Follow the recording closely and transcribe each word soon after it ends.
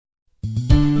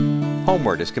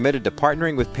Homeward is committed to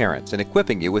partnering with parents and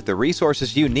equipping you with the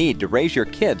resources you need to raise your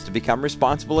kids to become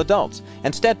responsible adults.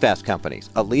 And Steadfast Companies,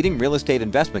 a leading real estate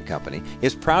investment company,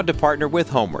 is proud to partner with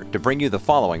Homeward to bring you the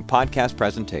following podcast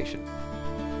presentation.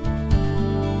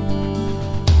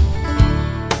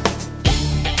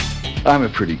 I'm a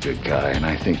pretty good guy, and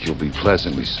I think you'll be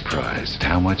pleasantly surprised at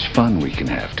how much fun we can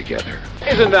have together.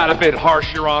 Isn't that a bit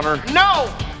harsh, Your Honor?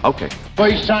 No! Okay.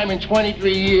 First time in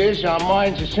 23 years, our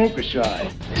minds are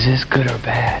synchronized. Is this good or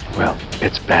bad? Well,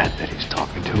 it's bad that he's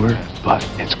talking to her, but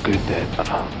it's good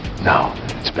that, no,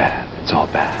 it's bad. It's all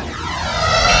bad.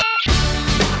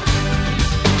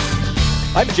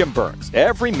 I'm Jim Burns.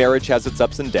 Every marriage has its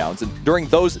ups and downs, and during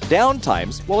those down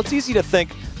times, well, it's easy to think,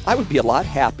 I would be a lot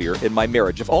happier in my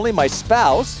marriage if only my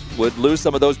spouse would lose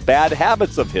some of those bad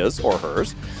habits of his or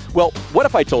hers. Well, what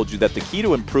if I told you that the key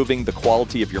to improving the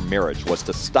quality of your marriage was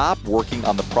to stop working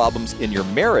on the problems in your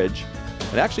marriage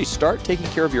and actually start taking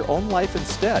care of your own life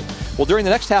instead? Well, during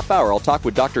the next half hour, I'll talk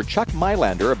with Dr. Chuck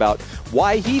Meilander about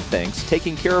why he thinks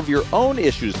taking care of your own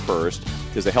issues first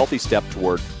is a healthy step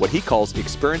toward what he calls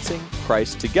experiencing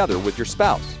Christ together with your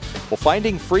spouse. Well,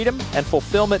 finding freedom and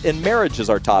fulfillment in marriage is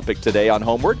our topic today on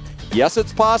Homeward. Yes,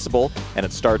 it's possible, and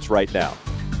it starts right now.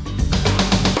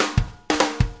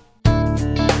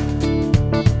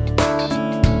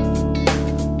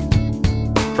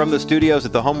 From the studios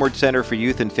at the Homeward Center for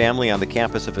Youth and Family on the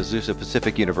campus of Azusa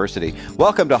Pacific University,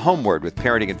 welcome to Homeward with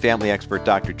parenting and family expert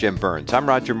Dr. Jim Burns. I'm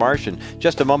Roger Marsh, and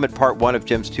just a moment, part one of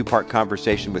Jim's two-part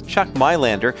conversation with Chuck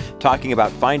Meilander, talking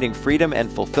about finding freedom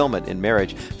and fulfillment in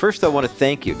marriage. First, I want to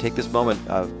thank you. Take this moment,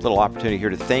 a little opportunity here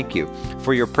to thank you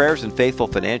for your prayers and faithful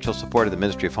financial support of the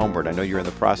Ministry of Homeward. I know you're in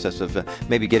the process of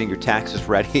maybe getting your taxes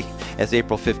ready as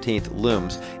April 15th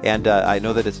looms, and I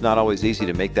know that it's not always easy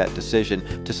to make that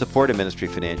decision to support a ministry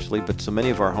financially, but so many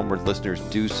of our Homeward listeners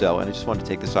do so, and I just want to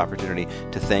take this opportunity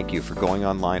to thank you for going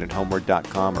online at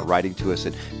homeward.com or writing to us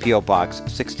at P.O. Box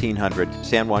 1600,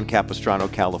 San Juan Capistrano,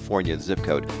 California, zip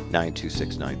code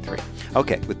 92693.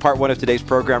 Okay, with part one of today's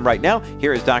program right now,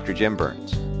 here is Dr. Jim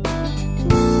Burns.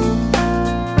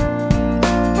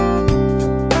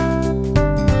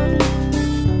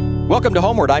 Welcome to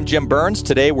Homeward. I'm Jim Burns.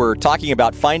 Today we're talking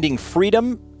about finding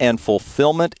freedom and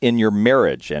fulfillment in your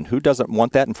marriage. And who doesn't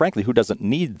want that? And frankly, who doesn't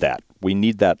need that? We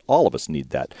need that. All of us need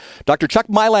that. Dr. Chuck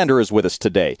Meilander is with us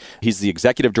today. He's the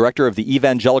executive director of the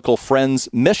Evangelical Friends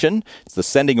Mission. It's the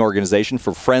sending organization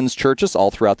for Friends churches all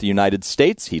throughout the United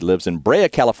States. He lives in Brea,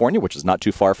 California, which is not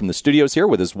too far from the studios here,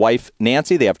 with his wife,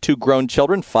 Nancy. They have 2 grown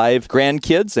children, 5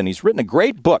 grandkids, and he's written a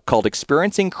great book called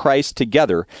Experiencing Christ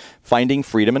Together, Finding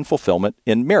Freedom and Fulfillment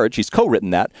in Marriage. He's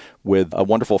co-written that with a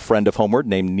wonderful friend of Homeward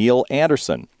named Neil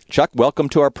Anderson. Chuck, welcome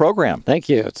to our program. Thank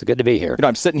you. It's good to be here. You know,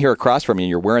 I'm sitting here across from you, and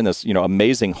you're wearing this,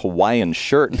 amazing Hawaiian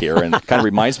shirt here, and it kind of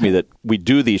reminds me that we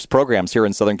do these programs here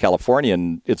in Southern California,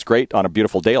 and it's great on a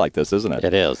beautiful day like this, isn't it?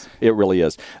 It is. It really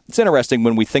is. It's interesting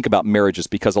when we think about marriages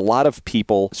because a lot of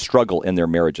people struggle in their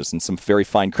marriages, and some very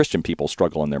fine Christian people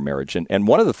struggle in their marriage. And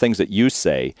one of the things that you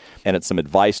say, and it's some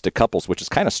advice to couples, which is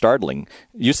kind of startling,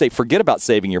 you say, forget about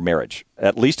saving your marriage,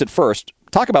 at least at first.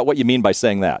 Talk about what you mean by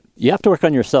saying that. You have to work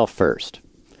on yourself first.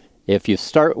 If you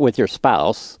start with your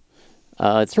spouse,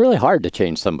 it's really hard to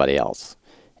change somebody else.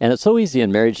 And it's so easy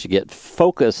in marriage to get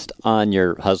focused on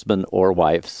your husband or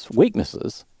wife's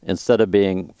weaknesses instead of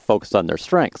being focused on their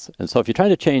strengths. And so if you're trying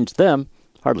to change them,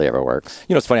 hardly ever works.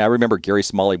 It's funny. I remember Gary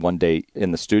Smalley one day in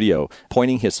the studio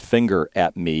pointing his finger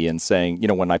at me and saying,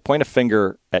 when I point a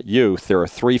finger at you, there are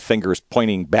 3 fingers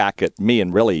pointing back at me.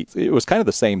 And really, it was kind of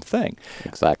the same thing.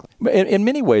 Exactly. In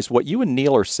many ways, what you and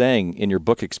Neil are saying in your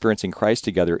book, Experiencing Christ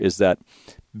Together, is that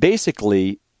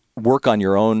basically work on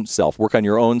your own self, work on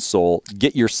your own soul,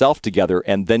 get yourself together,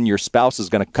 and then your spouse is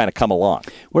going to kind of come along.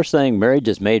 We're saying marriage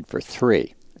is made for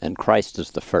 3. And Christ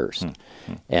is the first.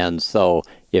 And so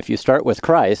if you start with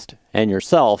Christ and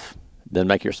yourself, then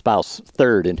make your spouse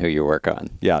third in who you work on.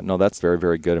 Yeah, no, that's very,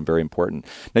 very good and very important.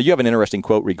 Now, you have an interesting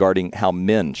quote regarding how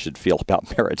men should feel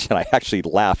about marriage, and I actually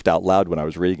laughed out loud when I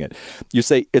was reading it. You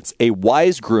say, it's a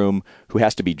wise groom who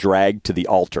has to be dragged to the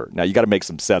altar. Now, you got to make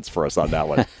some sense for us on that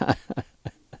one.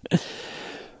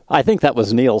 I think that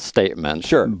was Neil's statement.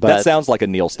 Sure, that sounds like a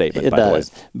Neil statement, by the way.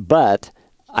 But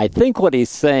I think what he's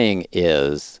saying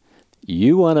is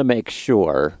you want to make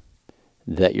sure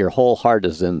that your whole heart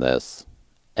is in this,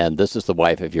 and this is the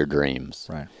wife of your dreams.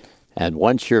 Right. And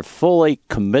once you're fully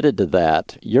committed to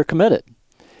that, you're committed,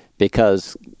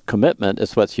 because commitment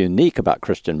is what's unique about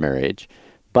Christian marriage,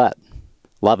 but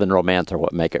love and romance are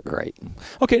what make it great.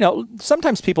 Okay, now,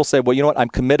 sometimes people say, well, you know what, I'm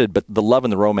committed, but the love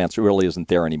and the romance really isn't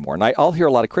there anymore. And I'll hear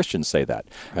a lot of Christians say that.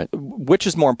 Right. Which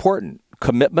is more important,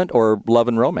 commitment or love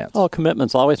and romance? Oh,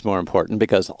 commitment's always more important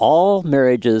because all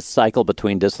marriages cycle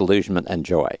between disillusionment and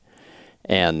joy.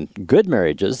 And good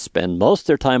marriages spend most of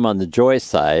their time on the joy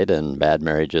side, and bad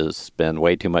marriages spend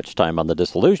way too much time on the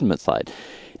disillusionment side.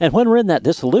 And when we're in that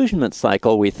disillusionment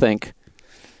cycle, we think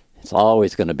it's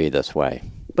always going to be this way.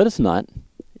 But it's not.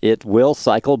 It will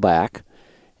cycle back.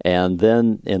 And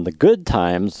then in the good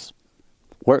times,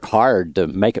 work hard to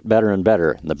make it better and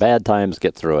better. In the bad times,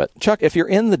 get through it. Chuck, if you're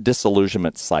in the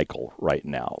disillusionment cycle right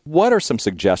now, what are some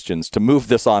suggestions to move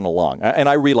this on along? And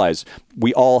I realize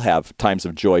we all have times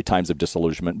of joy, times of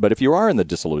disillusionment, but if you are in the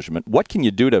disillusionment, what can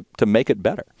you do to make it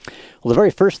better? Well, the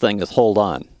very first thing is hold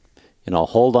on.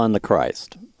 Hold on to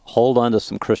Christ. Hold on to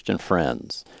some Christian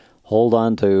friends. Hold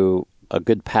on to a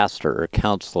good pastor or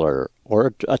counselor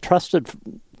or a trusted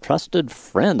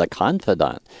friend, a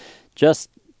confidant. Just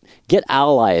get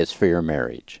allies for your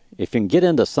marriage. If you can get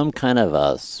into some kind of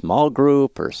a small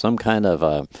group or some kind of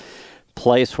a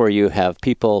place where you have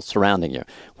people surrounding you.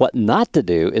 What not to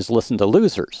do is listen to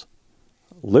losers.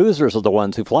 Losers are the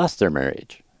ones who've lost their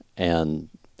marriage. And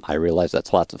I realize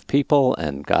that's lots of people,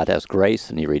 and God has grace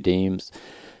and He redeems.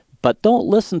 But don't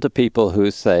listen to people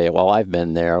who say, well, I've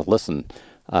been there. Listen,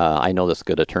 I know this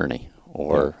good attorney.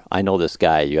 Or I know this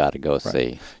guy you ought to go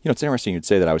see. It's interesting you'd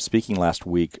say that. I was speaking last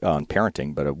week on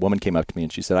parenting, but a woman came up to me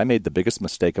and she said, I made the biggest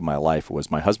mistake of my life was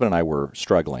my husband and I were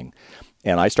struggling.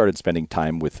 And I started spending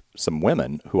time with some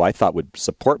women who I thought would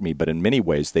support me, but in many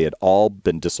ways they had all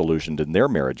been disillusioned in their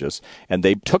marriages. And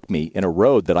they took me in a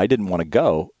road that I didn't want to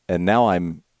go. And now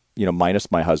I'm,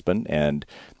 minus my husband and,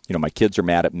 my kids are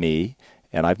mad at me.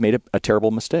 And I've made a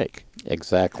terrible mistake.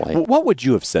 Exactly. What would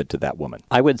you have said to that woman?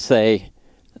 I would say,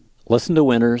 listen to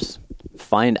winners,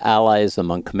 find allies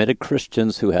among committed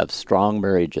Christians who have strong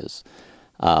marriages,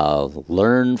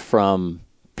 learn from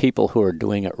people who are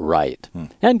doing it right,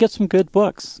 and get some good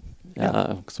books,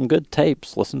 some good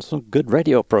tapes, listen to some good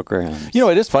radio programs.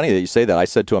 It is funny that you say that. I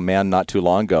said to a man not too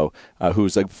long ago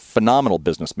who's a phenomenal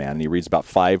businessman, and he reads about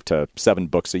 5 to 7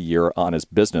 books a year on his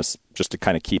business just to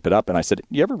kind of keep it up. And I said,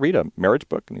 you ever read a marriage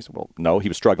book? And he said, well, no, he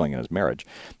was struggling in his marriage.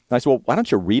 And I said, well, why don't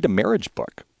you read a marriage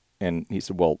book? And he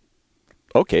said, well,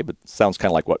 okay, but sounds kind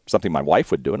of like something my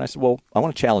wife would do. And I said, well, I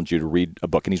want to challenge you to read a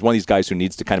book. And he's one of these guys who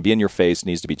needs to kind of be in your face,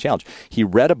 needs to be challenged. He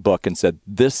read a book and said,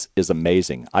 this is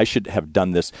amazing. I should have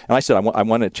done this. And I said, I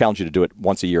want to challenge you to do it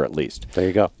once a year at least. There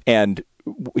you go. And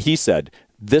he said,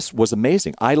 this was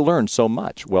amazing. I learned so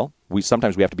much. Well,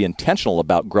 sometimes we have to be intentional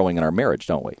about growing in our marriage,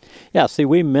 don't we? Yeah, see,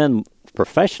 we men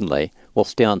professionally will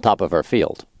stay on top of our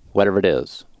field, whatever it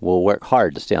is. We'll work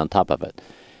hard to stay on top of it.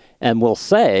 And we'll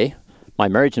say, my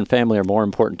marriage and family are more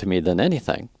important to me than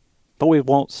anything, but we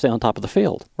won't stay on top of the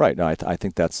field. Right. No, I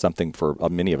think that's something for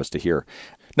many of us to hear.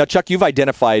 Now, Chuck, you've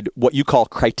identified what you call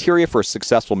criteria for a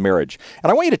successful marriage.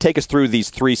 And I want you to take us through these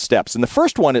 3 steps. And the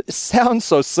first one, it sounds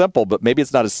so simple, but maybe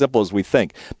it's not as simple as we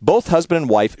think. Both husband and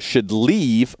wife should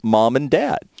leave mom and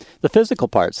dad. The physical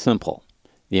part's simple.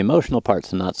 The emotional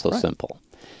part's not so simple,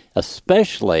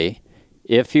 especially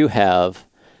if you have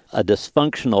a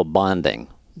dysfunctional bonding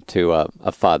to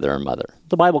a father and mother.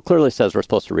 The Bible clearly says we're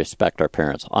supposed to respect our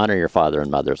parents. Honor your father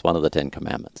and mother is one of the 10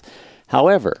 commandments.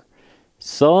 However,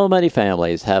 so many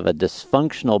families have a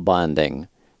dysfunctional bonding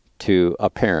to a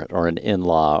parent or an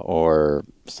in-law or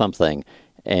something,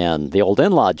 and the old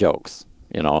in-law jokes,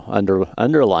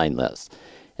 underline this.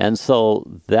 And so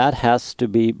that has to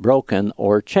be broken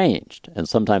or changed, and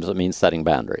sometimes it means setting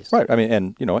boundaries. Right. I mean,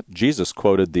 and Jesus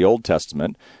quoted the Old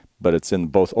Testament, but it's in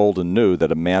both Old and New,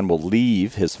 that a man will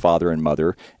leave his father and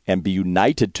mother and be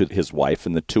united to his wife,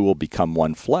 and the two will become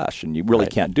one flesh. And you really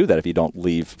can't do that if you don't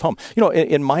leave home.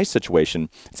 In my situation,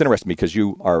 it's interesting because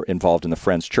you are involved in the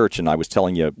Friends Church, and I was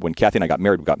telling you, when Kathy and I got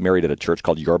married at a church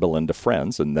called Yorba Linda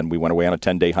Friends, and then we went away on a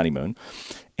 10-day honeymoon.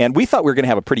 And we thought we were going to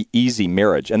have a pretty easy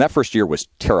marriage, and that first year was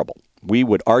terrible. We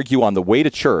would argue on the way to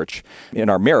church in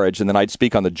our marriage, and then I'd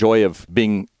speak on the joy of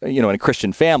being, in a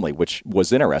Christian family, which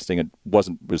was interesting.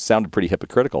 It sounded pretty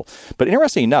hypocritical. But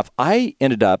interesting enough, I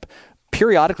ended up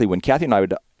periodically when Kathy and I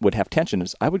would have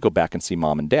tensions, I would go back and see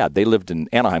mom and dad. They lived in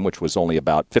Anaheim, which was only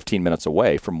about 15 minutes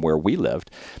away from where we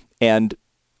lived. And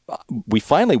we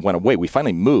finally went away. We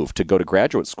finally moved to go to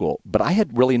graduate school, but I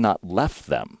had really not left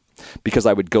them, because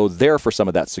I would go there for some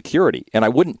of that security. And I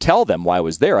wouldn't tell them why I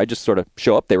was there. I just sort of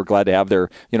show up. They were glad to have their,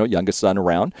 youngest son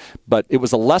around. But it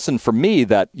was a lesson for me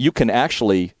that you can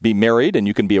actually be married and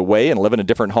you can be away and live in a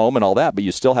different home and all that, but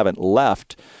you still haven't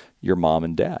left your mom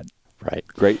and dad. Right.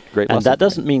 Great lesson. And that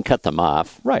doesn't mean cut them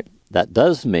off. Right. That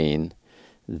does mean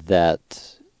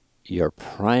that your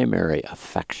primary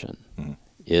affection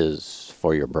is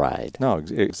for your bride. No,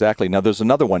 exactly. Now, there's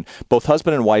another one. Both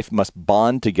husband and wife must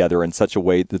bond together in such a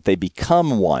way that they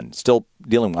become one. Still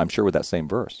dealing, I'm sure, with that same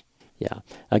verse. Yeah.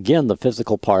 Again, the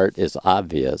physical part is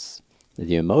obvious.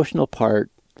 The emotional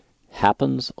part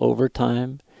happens over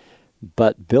time,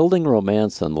 but building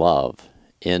romance and love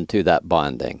into that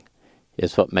bonding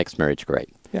is what makes marriage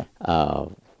great. Yeah.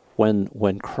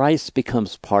 When Christ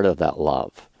becomes part of that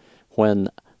love, when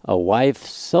a wife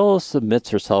so submits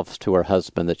herself to her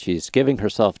husband that she's giving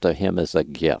herself to him as a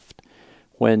gift,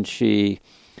 when she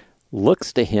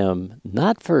looks to him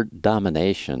not for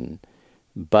domination,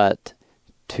 but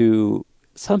to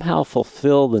somehow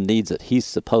fulfill the needs that he's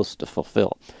supposed to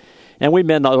fulfill. And we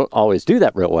men don't always do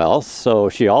that real well, so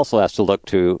she also has to look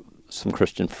to some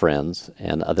Christian friends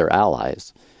and other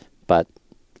allies. But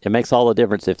it makes all the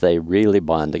difference if they really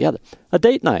bond together. A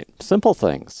date night, simple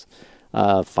things.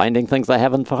 Finding things they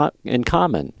have in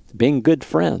common, being good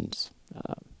friends.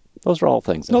 Those are all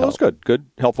things that help. That's good. Good,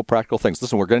 helpful, practical things.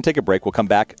 Listen, we're going to take a break. We'll come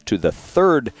back to the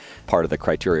third part of the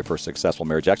criteria for a successful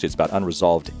marriage. Actually, it's about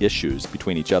unresolved issues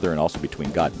between each other and also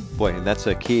between God. Boy, and that's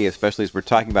a key, especially as we're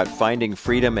talking about finding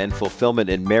freedom and fulfillment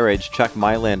in marriage. Chuck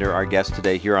Meilander, our guest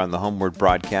today here on the Homeward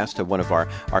broadcast, of one of our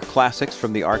classics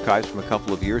from the archives from a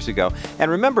couple of years ago. And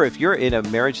remember, if you're in a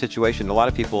marriage situation, a lot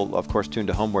of people, of course, tune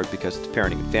to Homeward because it's a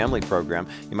parenting and family program.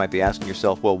 You might be asking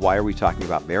yourself, well, why are we talking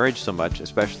about marriage so much,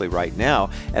 especially right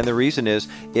now? And the reason is,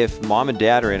 if mom and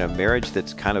dad are in a marriage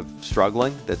that's kind of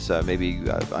struggling, that's maybe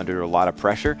under a lot of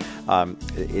pressure,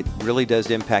 it really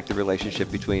does impact the relationship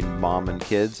between mom and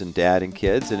kids and dad and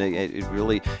kids, and it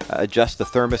really adjusts the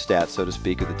thermostat, so to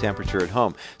speak, of the temperature at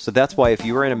home. So that's why if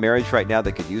you are in a marriage right now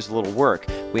that could use a little work,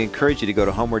 we encourage you to go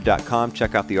to homeward.com,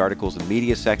 check out the articles and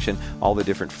media section, all the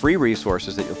different free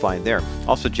resources that you'll find there.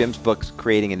 Also, Jim's books,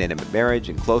 Creating an Intimate Marriage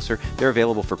and Closer, they're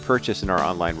available for purchase in our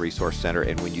online resource center,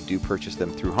 and when you do purchase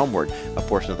them through Homeward, a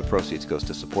portion of the proceeds goes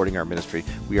to supporting our ministry.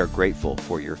 We are grateful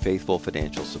for your faithful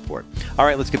financial support. All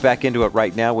right, let's get back into it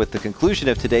right now with the conclusion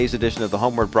of today's edition of the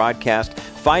Homeward broadcast.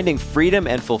 Finding freedom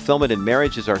and fulfillment in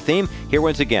marriage is our theme. Here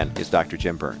once again is Dr.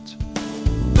 Jim Burns.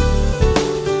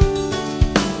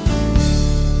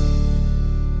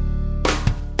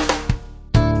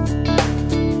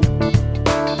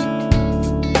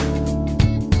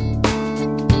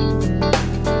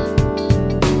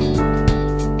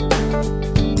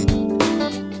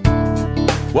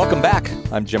 Welcome back.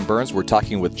 I'm Jim Burns. We're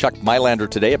talking with Chuck Meilander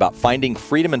today about finding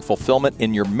freedom and fulfillment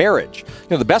in your marriage.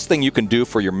 The best thing you can do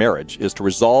for your marriage is to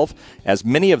resolve as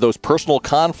many of those personal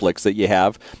conflicts that you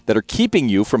have that are keeping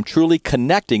you from truly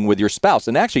connecting with your spouse.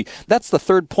 And actually, that's the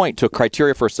third point to a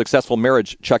criteria for a successful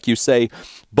marriage. Chuck, you say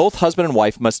both husband and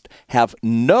wife must have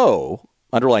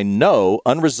underline no,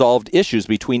 unresolved issues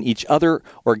between each other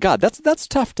or God. That's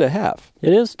tough to have.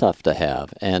 It is tough to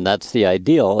have, and that's the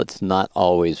ideal. It's not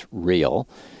always real.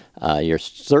 You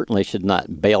certainly should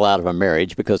not bail out of a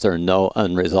marriage because there are no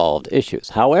unresolved issues.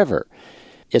 However,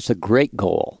 it's a great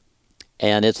goal,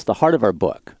 and it's the heart of our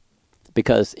book.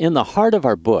 Because in the heart of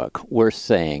our book, we're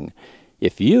saying,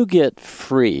 if you get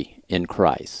free in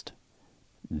Christ,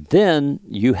 then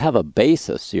you have a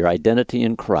basis, your identity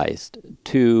in Christ,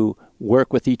 to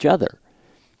work with each other.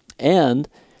 And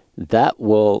that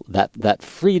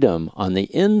freedom on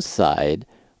the inside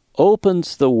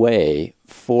opens the way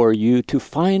for you to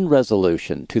find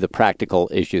resolution to the practical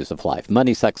issues of life.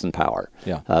 Money, sex, and power.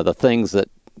 Yeah. The things that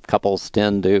couples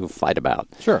tend to fight about.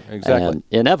 Sure, exactly. And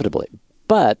inevitably.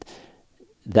 But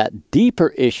that deeper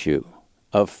issue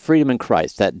of freedom in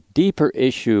Christ, that deeper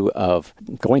issue of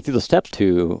going through the steps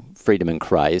to freedom in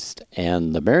Christ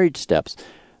and the marriage steps,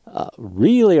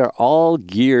 really are all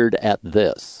geared at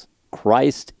this.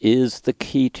 Christ is the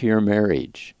key to your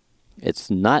marriage. It's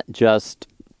not just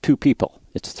two people,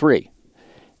 it's three.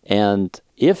 And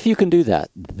if you can do that,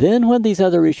 then when these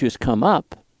other issues come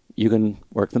up, you can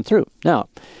work them through. Now,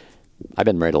 I've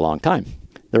been married a long time.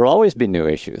 There will always be new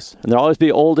issues, and there will always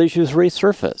be old issues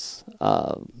resurface.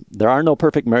 There are no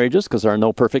perfect marriages because there are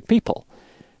no perfect people.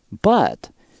 But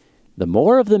the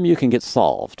more of them you can get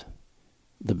solved,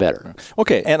 the better.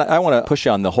 Okay, and I want to push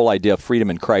on the whole idea of freedom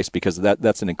in Christ because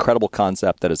that's an incredible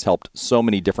concept that has helped so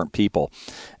many different people.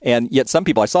 And yet some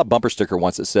people, I saw a bumper sticker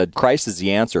once that said, Christ is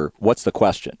the answer, what's the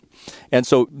question? And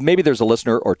so maybe there's a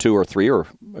listener or two or three or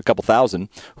a couple thousand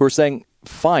who are saying,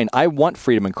 fine, I want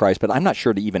freedom in Christ, but I'm not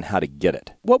sure even how to get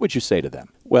it. What would you say to them?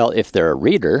 Well, if they're a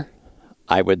reader,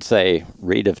 I would say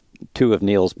read two of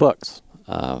Neil's books,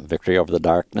 Victory Over the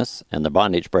Darkness and The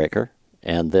Bondage Breaker,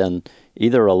 and then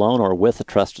either alone or with a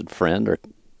trusted friend or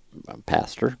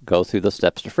pastor, go through the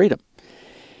steps to freedom.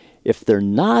 If they're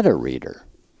not a reader,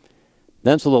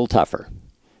 then it's a little tougher.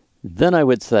 Then I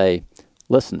would say,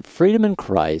 Listen, freedom in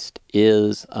Christ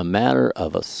is a matter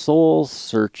of a soul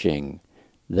searching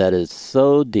that is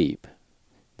so deep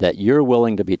that you're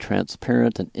willing to be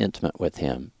transparent and intimate with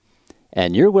Him.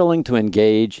 And you're willing to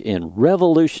engage in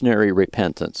revolutionary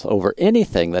repentance over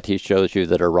anything that He shows you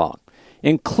that are wrong,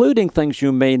 including things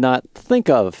you may not think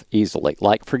of easily,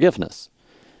 like forgiveness.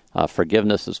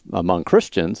 Forgiveness among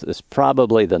Christians is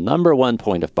probably the number one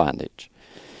point of bondage.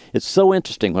 It's so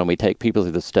interesting when we take people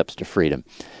through the steps to freedom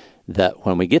that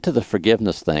when we get to the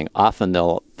forgiveness thing, often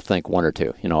they'll think one or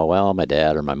two, well, my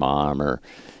dad or my mom or,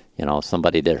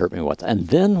 somebody did hurt me once. And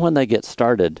then when they get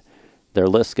started, their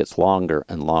list gets longer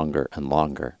and longer and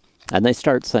longer. And they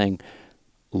start saying,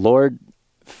 Lord,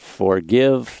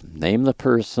 forgive, name the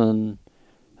person,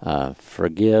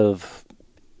 forgive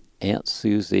Aunt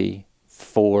Susie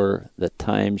for the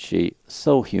time she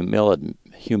so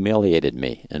humiliated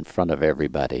me in front of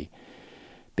everybody,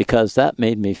 because that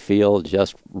made me feel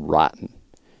just rotten.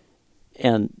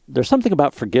 And there's something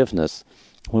about forgiveness.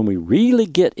 When we really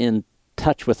get in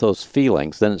touch with those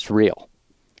feelings, then it's real.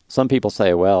 Some people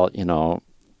say, well,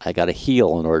 I got to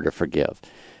heal in order to forgive.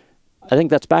 I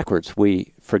think that's backwards.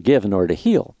 We forgive in order to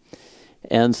heal.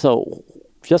 And so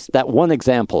just that one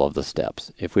example of the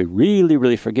steps, if we really,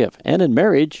 really forgive, and in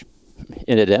marriage,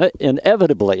 it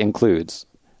inevitably includes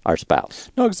our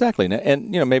spouse. No, exactly. And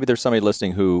maybe there's somebody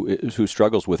listening who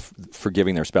struggles with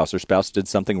forgiving their spouse. Their spouse did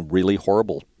something really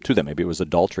horrible to them. Maybe it was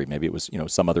adultery. Maybe it was,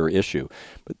 some other issue.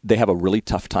 But they have a really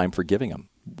tough time forgiving them.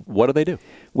 What do they do?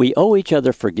 We owe each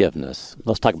other forgiveness.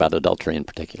 Let's talk about adultery in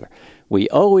particular. We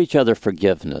owe each other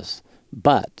forgiveness,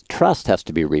 but trust has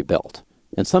to be rebuilt.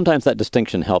 And sometimes that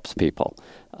distinction helps people.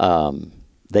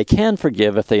 They can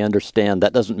forgive if they understand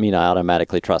that doesn't mean I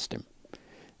automatically trust him.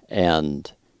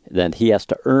 And then he has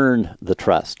to earn the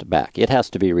trust back. It has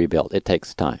to be rebuilt. It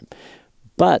takes time.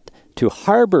 But to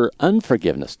harbor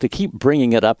unforgiveness, to keep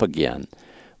bringing it up again,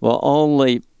 will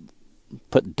only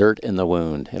put dirt in the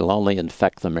wound. It'll only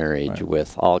infect the marriage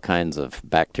with all kinds of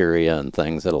bacteria and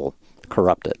things that'll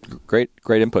corrupt it. Great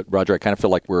input, Roger. I kind of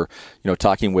feel like we're,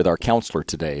 talking with our counselor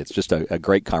today. It's just a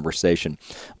great conversation.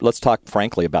 Let's talk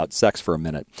frankly about sex for a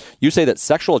minute. You say that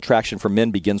sexual attraction for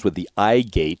men begins with the eye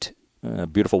gate. A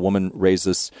beautiful woman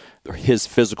raises his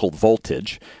physical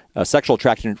voltage. Sexual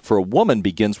attraction for a woman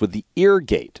begins with the ear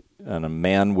gate. And a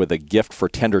man with a gift for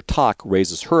tender talk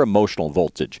raises her emotional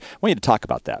voltage. I want you to talk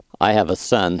about that. I have a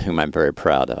son whom I'm very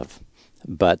proud of,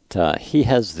 but he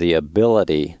has the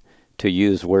ability to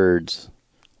use words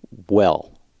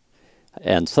well.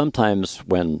 And sometimes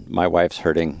when my wife's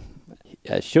hurting,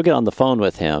 she'll get on the phone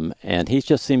with him, and he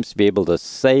just seems to be able to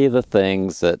say the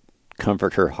things that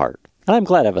comfort her heart. And I'm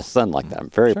glad I have a son like that. I'm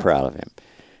very proud of him.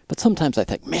 But sometimes I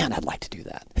think, man, I'd like to do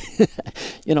that.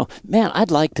 Man,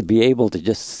 I'd like to be able to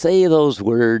just say those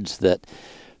words that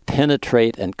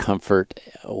penetrate and comfort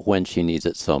when she needs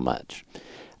it so much.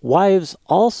 Wives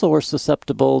also are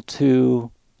susceptible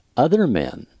to other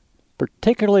men,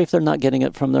 particularly if they're not getting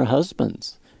it from their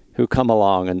husbands, who come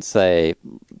along and say,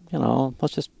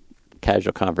 let's just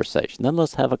casual conversation. Then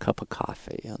let's have a cup of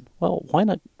coffee. And, well, why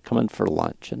not come in for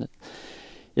lunch? And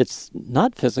it's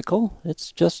not physical.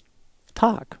 It's just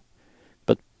talk.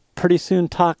 But pretty soon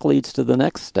talk leads to the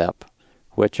next step,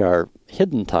 which are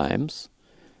hidden times.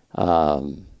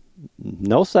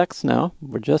 No sex now.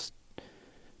 We're just,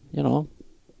 we're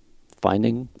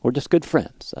just good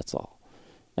friends. That's all.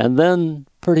 And then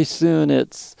pretty soon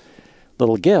it's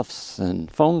little gifts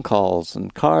and phone calls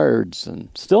and cards and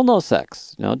still no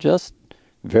sex. Just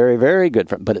very, very good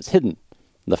friends. But it's hidden.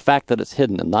 The fact that it's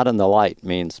hidden and not in the light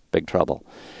means big trouble.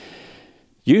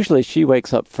 Usually she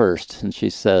wakes up first and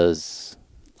she says,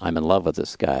 I'm in love with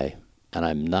this guy and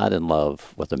I'm not in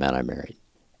love with the man I married.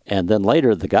 And then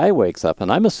later the guy wakes up,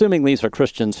 and I'm assuming these are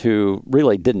Christians who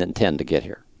really didn't intend to get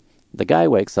here. The guy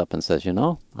wakes up and says,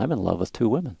 I'm in love with two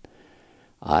women.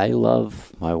 I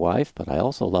love my wife, but I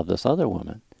also love this other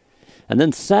woman. And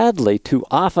then sadly, too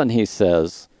often he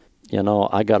says,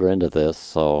 I got her into this,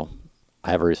 so I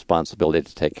have a responsibility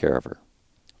to take care of her,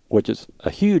 which is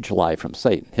a huge lie from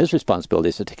Satan. His responsibility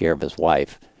is to take care of his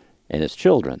wife and his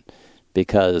children,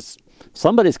 because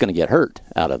somebody's going to get hurt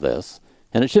out of this,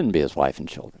 and it shouldn't be his wife and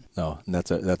children. No, and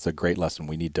that's a great lesson.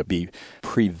 We need to be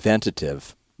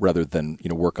preventative rather than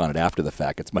work on it after the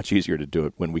fact. It's much easier to do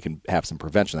it when we can have some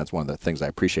prevention. That's one of the things I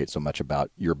appreciate so much about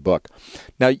your book.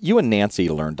 Now, you and Nancy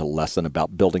learned a lesson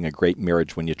about building a great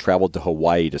marriage when you traveled to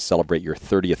Hawaii to celebrate your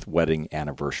 30th wedding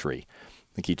anniversary.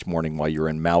 I think each morning while you were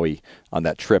in Maui on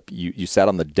that trip, you sat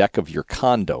on the deck of your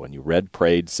condo and you read,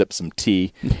 prayed, sipped some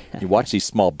tea. You watched these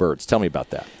small birds. Tell me about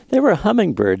that. They were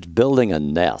hummingbirds building a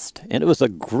nest, and it was a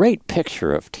great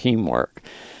picture of teamwork.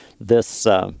 this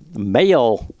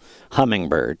male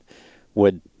hummingbird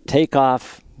would take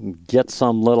off, get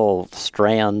some little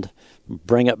strand,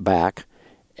 bring it back,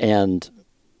 and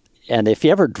if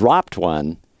he ever dropped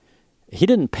one, he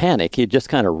didn't panic. He'd just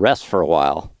kind of rest for a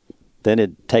while. Then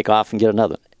he'd take off and get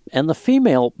another. And the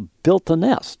female built the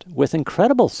nest with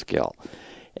incredible skill.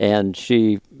 And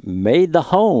she made the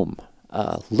home,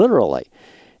 literally.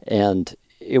 And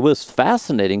it was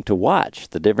fascinating to watch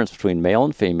the difference between male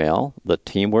and female, the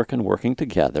teamwork and working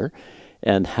together,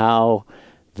 and how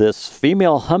this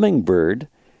female hummingbird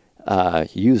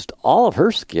used all of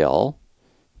her skill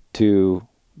to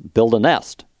build a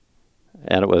nest.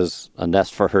 And it was a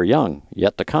nest for her young,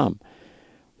 yet to come.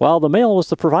 While the male was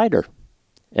the provider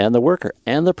and the worker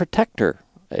and the protector.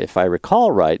 If I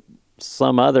recall right,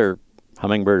 some other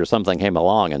hummingbird or something came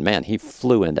along, and man, he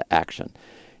flew into action.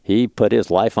 He put his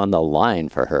life on the line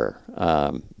for her.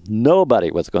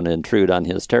 Nobody was going to intrude on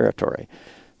his territory.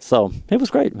 So it was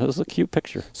great. It was a cute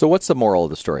picture. So what's the moral of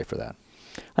the story for that?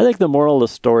 I think the moral of the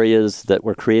story is that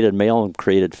we're created male and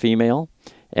created female.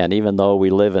 And even though we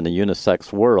live in a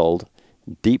unisex world,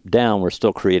 deep down we're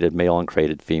still created male and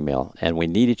created female. And we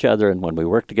need each other. And when we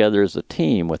work together as a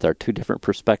team with our two different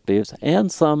perspectives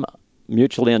and some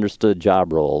mutually understood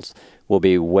job roles, we'll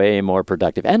be way more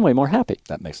productive and way more happy.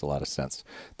 That makes a lot of sense.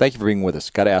 Thank you for being with us.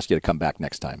 Got to ask you to come back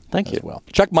next time. Thank you. Well,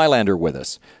 Chuck Mylander with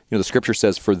us. You know, the scripture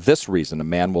says, "For this reason, a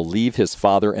man will leave his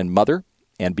father and mother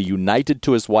and be united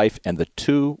to his wife, and the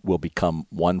two will become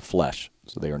one flesh."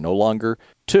 So they are no longer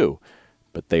two,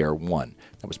 but they are one.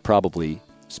 That was probably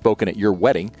spoken at your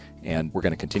wedding, and we're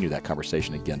going to continue that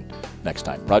conversation again next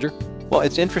time. Roger? Well,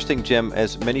 it's interesting, Jim,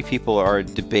 as many people are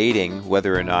debating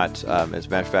whether or not, as a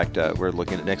matter of fact, we're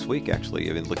looking at next week, actually,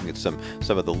 even looking at some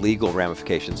of the legal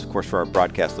ramifications. Of course, for our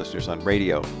broadcast listeners on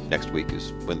radio, next week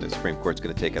is when the Supreme Court's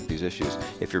going to take up these issues.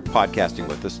 If you're podcasting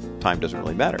with us, time doesn't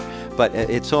really matter. But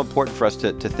it's so important for us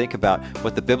to think about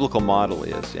what the biblical model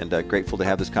is, and grateful to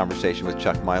have this conversation with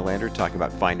Chuck Mylander, talking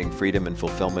about finding freedom and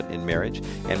fulfillment in marriage.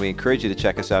 And we encourage you to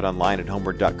check us out online at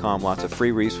homeward.com. Lots of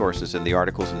free resources in the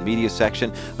articles and media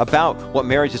section about what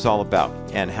marriage is all about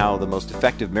and how the most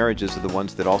effective marriages are the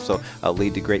ones that also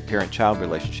lead to great parent-child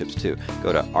relationships too.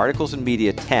 Go to Articles and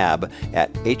Media tab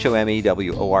at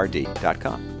homeword.com.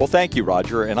 Well, thank you,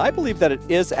 Roger. And I believe that it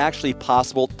is actually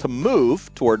possible to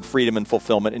move toward freedom and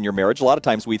fulfillment in your marriage. A lot of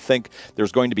times we think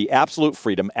there's going to be absolute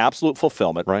freedom, absolute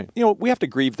fulfillment. Right. You know, we have to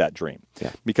grieve that dream.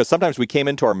 Yeah. Because sometimes we came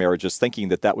into our marriages thinking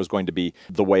that that was going to be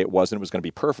the way it was and it was going to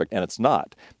be perfect, and it's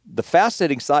not. The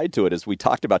fascinating side to it, as we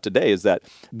talked about today, is that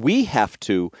we have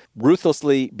to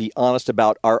ruthlessly be honest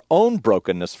about our own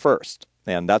brokenness first.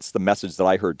 And that's the message that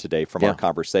I heard today from our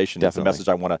conversation. Definitely. It's the message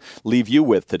I want to leave you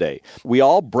with today. We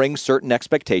all bring certain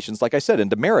expectations, like I said,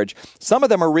 into marriage. Some of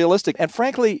them are realistic, and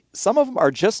frankly, some of them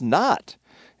are just not.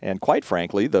 And quite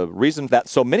frankly, the reason that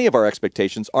so many of our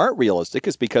expectations aren't realistic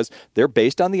is because they're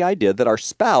based on the idea that our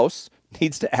spouse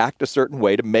needs to act a certain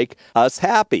way to make us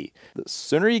happy. The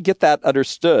sooner you get that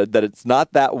understood, that it's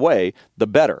not that way, the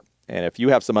better. And if you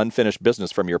have some unfinished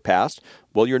business from your past,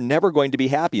 well, you're never going to be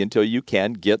happy until you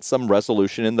can get some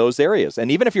resolution in those areas.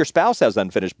 And even if your spouse has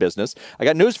unfinished business, I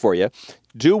got news for you.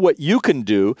 Do what you can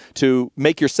do to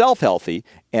make yourself healthy,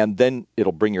 and then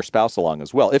it'll bring your spouse along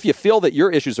as well. If you feel that your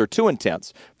issues are too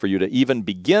intense for you to even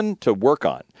begin to work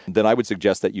on, then I would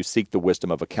suggest that you seek the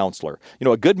wisdom of a counselor. You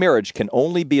know, a good marriage can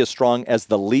only be as strong as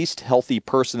the least healthy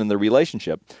person in the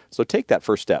relationship. So take that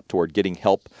first step toward getting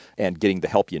help and getting the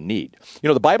help you need. You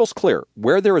know, the Bible's clear.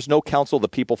 Where there is no counsel, the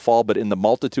people fall, but in the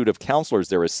multitude of counselors,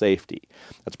 there is safety.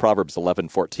 That's Proverbs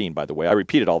 11:14, by the way. I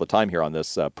repeat it all the time here on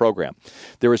this program.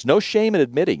 There is no shame in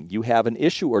admitting you have an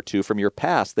issue or two from your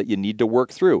past that you need to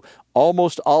work through.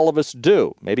 Almost all of us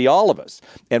do, maybe all of us.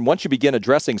 And once you begin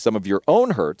addressing some of your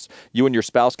own hurts, you and your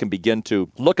spouse can begin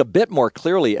to look a bit more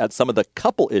clearly at some of the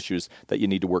couple issues that you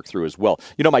need to work through as well.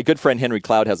 You know, my good friend Henry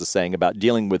Cloud has a saying about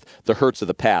dealing with the hurts of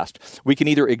the past. We can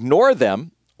either ignore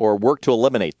them or work to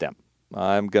eliminate them.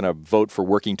 I'm going to vote for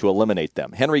working to eliminate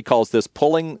them. Henry calls this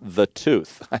pulling the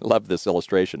tooth. I love this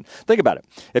illustration. Think about it.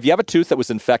 If you have a tooth that was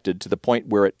infected to the point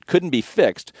where it couldn't be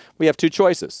fixed, we have two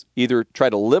choices. Either try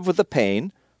to live with the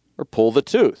pain or pull the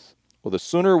tooth. Well, the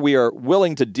sooner we are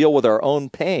willing to deal with our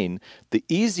own pain, the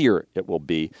easier it will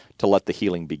be to let the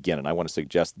healing begin. And I want to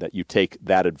suggest that you take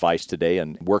that advice today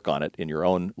and work on it in your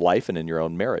own life and in your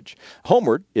own marriage.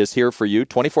 Homeward is here for you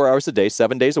 24 hours a day,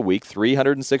 7 days a week,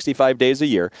 365 days a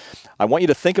year. I want you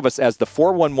to think of us as the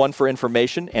 411 for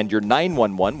information and your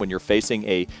 911 when you're facing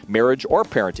a marriage or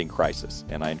parenting crisis.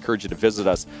 And I encourage you to visit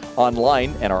us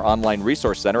online and our online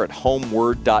resource center at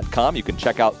homeword.com. You can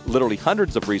check out literally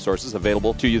hundreds of resources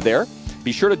available to you there.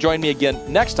 Be sure to join me again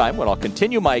next time when I'll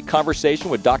continue my conversation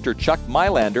with Dr. Chuck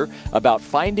Mylander about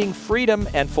finding freedom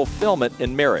and fulfillment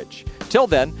in marriage. Till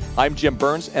then, I'm Jim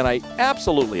Burns, and I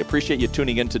absolutely appreciate you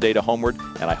tuning in today to Homeward,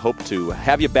 and I hope to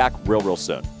have you back real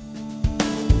soon.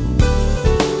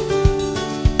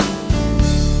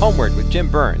 Homeward with Jim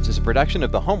Burns is a production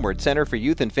of the Homeward Center for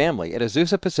Youth and Family at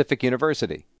Azusa Pacific University.